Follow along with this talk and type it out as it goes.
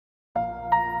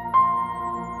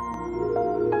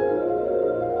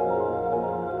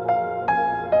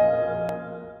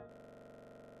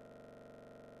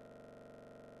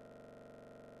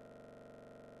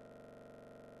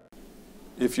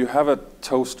if you have a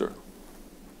toaster,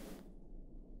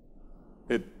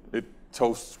 it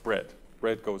toasts bread.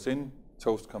 Bread goes in,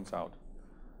 toast comes out.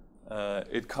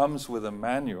 It comes with a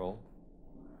manual,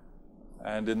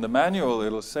 and in the manual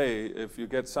it'll say, if you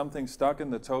get something stuck in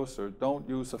the toaster, don't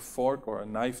use a fork or a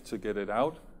knife to get it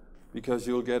out, because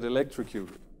you'll get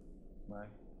electrocuted. Right?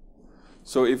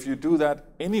 So if you do that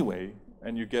anyway,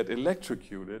 and you get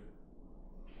electrocuted,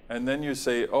 and then you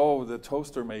say, oh, the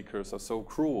toaster makers are so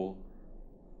cruel,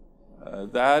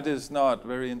 that is not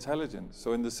very intelligent.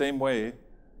 So in the same way,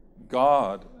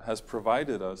 God has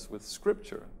provided us with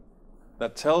scripture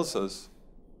that tells us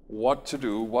what to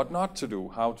do, what not to do,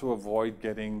 how to avoid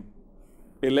getting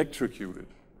electrocuted.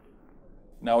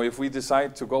 Now, if we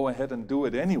decide to go ahead and do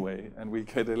it anyway, and we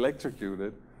get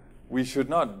electrocuted, we should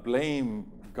not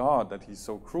blame God that he's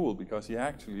so cruel, because he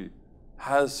actually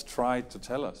has tried to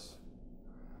tell us.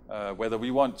 Whether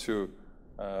we want to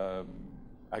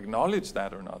acknowledge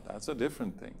that or not, that's a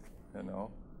different thing, you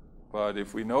know. But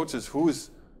if we notice who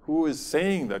is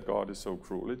saying that God is so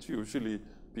cruel, it's usually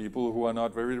people who are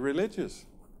not very religious.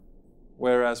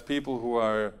 Whereas people who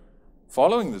are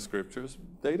following the scriptures,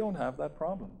 they don't have that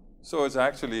problem. So it's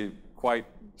actually quite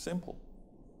simple.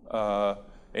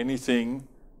 Anything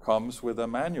comes with a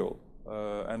manual.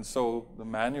 And so the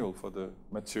manual for the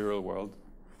material world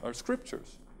are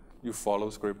scriptures. You follow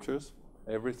scriptures,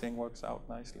 everything works out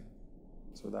nicely.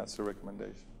 So that's the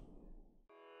recommendation.